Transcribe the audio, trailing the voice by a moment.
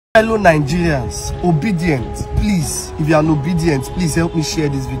Fellow Nigerians, obedient, please, if you are obedient, please help me share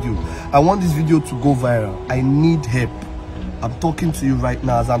this video. I want this video to go viral. I need help. I'm talking to you right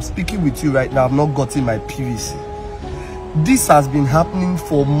now. As I'm speaking with you right now, I've not gotten my PVC. This has been happening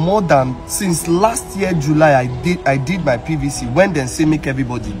for more than, since last year, July, I did my PVC. When they say make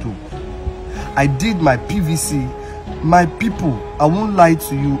everybody do. I did my PVC. My people, I won't lie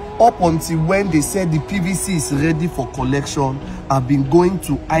to you, up until when they said the PVC is ready for collection, I've been going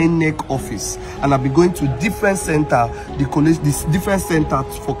to INEC office and I've been going to different center, different center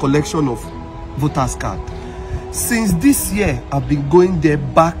for collection of voters card. Since this year, I've been going there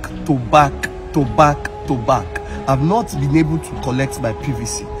back to back to back to back. I've not been able to collect my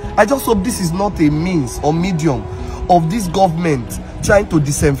PVC. I just hope this is not a means or medium of this government trying to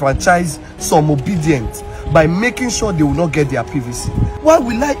disenfranchise some obedient by making sure they will not get their PVC. Why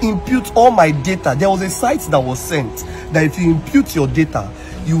will I impute all my data? There was a site that was sent that if you impute your data,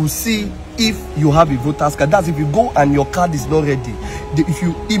 you will see if you have a voter's card. That's if you go and your card is not ready. If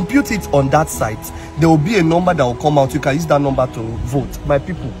you impute it on that site, there will be a number that will come out. You can use that number to vote. My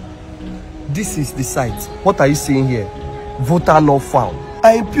people, this is the site. What are you seeing here? Voter not found.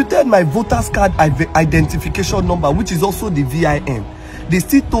 I imputed my voter's card identification number, which is also the VIN. They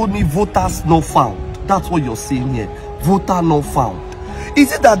still told me voters not found. That's what you're seeing here. Voter not found.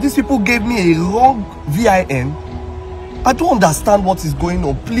 Is it that these people gave me a wrong VIN? I don't understand what is going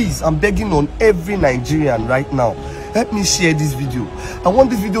on. Please, I'm begging on every Nigerian right now. Help me share this video. I want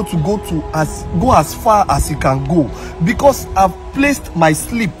this video to go as far as it can go, because I've placed my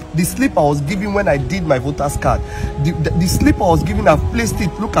slip, the slip I was given when I did my voter's card. The slip I was given, I've placed it.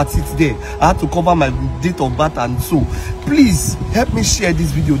 Look at it there. I had to cover my date of birth and so. Please help me share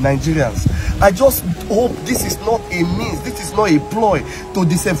this video, Nigerians. I just hope this is not a means, this is not a ploy to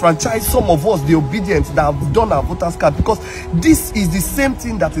disenfranchise some of us, the obedient, that have done our voter's card, because this is the same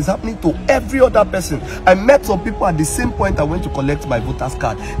thing that is happening to every other person. I met some people at the same point I went to collect my voter's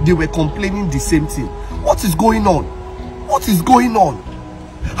card. They were complaining the same thing. What is going on? What is going on?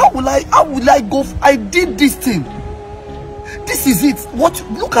 How will I go? I did this thing. This is it. What?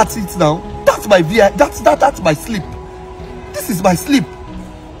 Look at it now. That's my VI. That's my slip. This is my slip.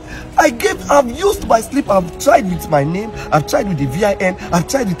 I've used my slip. I've tried with my name. I've tried with the VIN. I've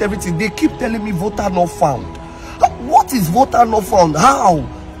tried with everything. They keep telling me voter not found. What is voter not found?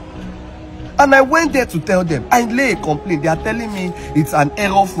 How? And I went there to tell them. I lay a complaint. They are telling me it's an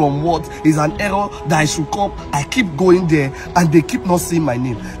error from what? It's an error that I should come. I keep going there and they keep not seeing my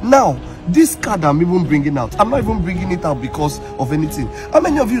name. Now, this card I'm even bringing out, I'm not even bringing it out because of anything. How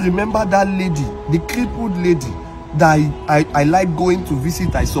many of you remember that lady, the crippled lady that I like going to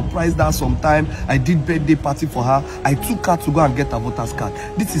visit? I surprised her sometime. I did birthday party for her. I took her to go and get her voter's card.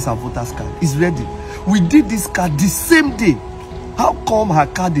 This is her voter's card. It's ready. We did this card the same day. How come her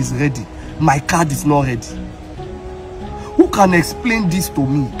card is ready? My card is not ready. Who can explain this to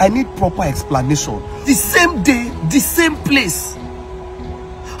me? I need proper explanation. The same day, the same place.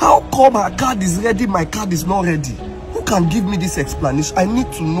 How come her card is ready, my card is not ready? Who can give me this explanation? I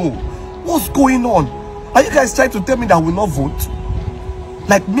need to know. What's going on? Are you guys trying to tell me that I will not vote?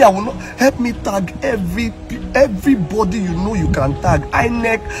 Like me, I will not. Help me tag everybody you know you can tag.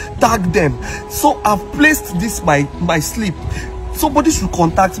 INEC, tag them. So I've placed this my slip. Somebody should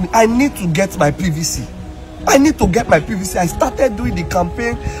contact me. I need to get my PVC. I need to get my PVC. I started doing the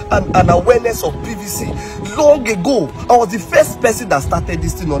campaign and awareness of PVC long ago. I was the first person that started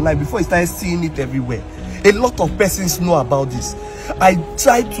this thing online before I started seeing it everywhere. A lot of persons know about this. I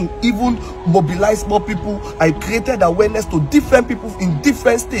tried to even mobilize more people. I created awareness to different people in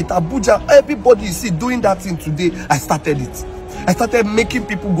different states. Abuja, everybody you see doing that thing today, I started it. I started making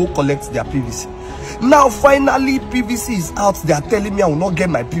people go collect their PVC. Now finally PVC is out. They are telling me I will not get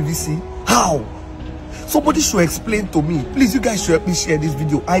my PVC. How? Somebody should explain to me. Please, you guys should help me share this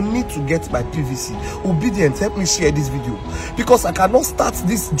video. I need to get my PVC. Obedient, help me share this video, because I cannot start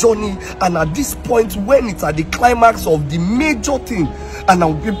this journey and at this point when it's at the climax of the major thing, and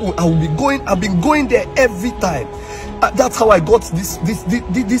I've been going there every time. That's how I got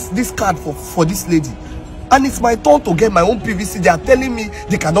this card for this lady. And it's my turn to get my own PVC. They are telling me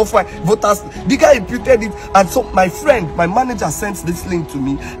they cannot find voters. The guy imputed it, and so my friend, my manager, sent this link to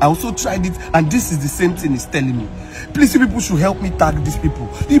me. I also tried it, and this is the same thing he's telling me. Please, you people should help me tag these people.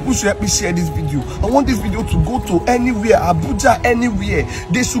 People should help me share this video. I want this video to go to anywhere, Abuja, anywhere.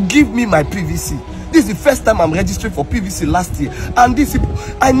 They should give me my PVC. This is the first time I'm registering for PVC last year, and these people,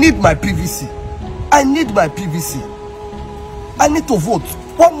 I need my PVC. I need my PVC. I need to vote.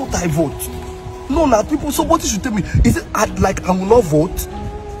 Why won't I vote? No, now people, somebody should tell me, is it like I will not vote?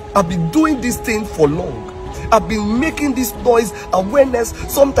 I've been doing this thing for long. I've been making this noise awareness.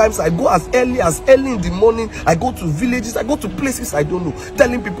 Sometimes I go as early in the morning. I go to villages, I go to places I don't know,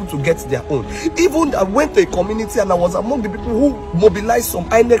 telling people to get their own. Even I went to a community and I was among the people who mobilized some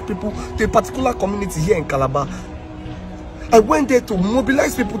INEC people to a particular community here in Calabar. I went there to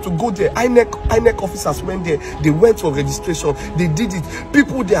mobilize people to go there. INEC officers went there. They went for registration. They did it.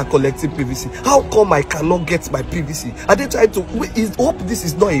 People there are collecting PVC. How come I cannot get my PVC? Are they trying to... hope this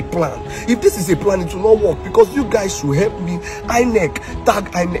is not a plan. If this is a plan, it will not work, because you guys should help me. INEC, tag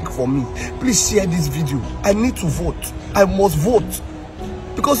INEC for me. Please share this video. I need to vote. I must vote.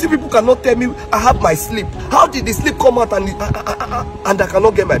 Because you people cannot tell me I have my slip. How did the slip come out and I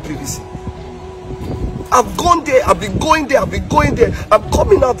cannot get my PVC? I've gone there, I've been going there, I'm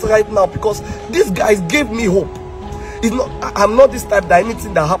coming out right now because these guys gave me hope. It's not, I'm not this type that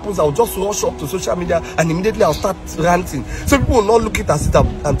anything that happens, I'll just rush up to social media and immediately I'll start ranting. So people will not look at it as if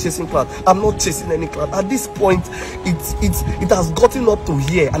I'm chasing clout. I'm not chasing any clout. At this point, it has gotten up to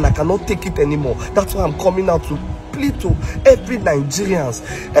here and I cannot take it anymore. That's why I'm coming out to plead to every Nigerians,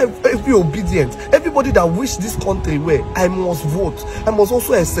 every obedient, everybody that wish this country well. I must vote. I must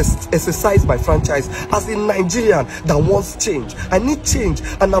also exercise my franchise as a Nigerian that wants change. I need change,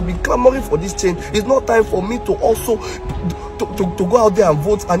 and I'll be clamoring for this change. It's not time for me to also to go out there and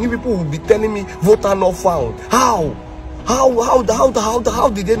vote, and you people will be telling me voter not found. How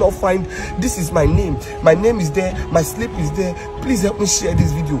did they not find? This is my name. My name is there. My slip is there. Please help me share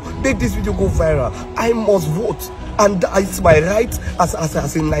this video. Make this video go viral. I must vote, and it's my right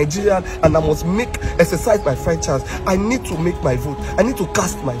as a Nigerian, and I must exercise my franchise. I need to make my vote. I need to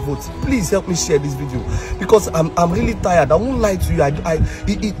cast my vote. Please help me share this video, because I'm really tired. I won't lie to you.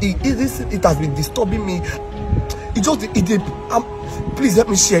 It has been disturbing me. Please help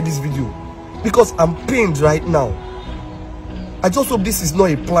me share this video, because I'm pained right now. I just hope this is not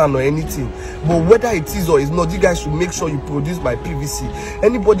a plan or anything, but whether it is or is not, you guys should make sure you produce my PVC.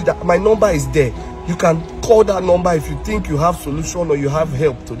 Anybody that, my number is there, you can call that number if you think you have solution or you have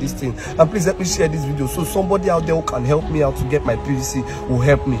help to this thing. And please help me share this video so somebody out there who can help me out to get my PVC will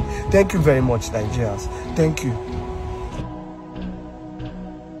help me. Thank you very much, Nigerians. Thank you.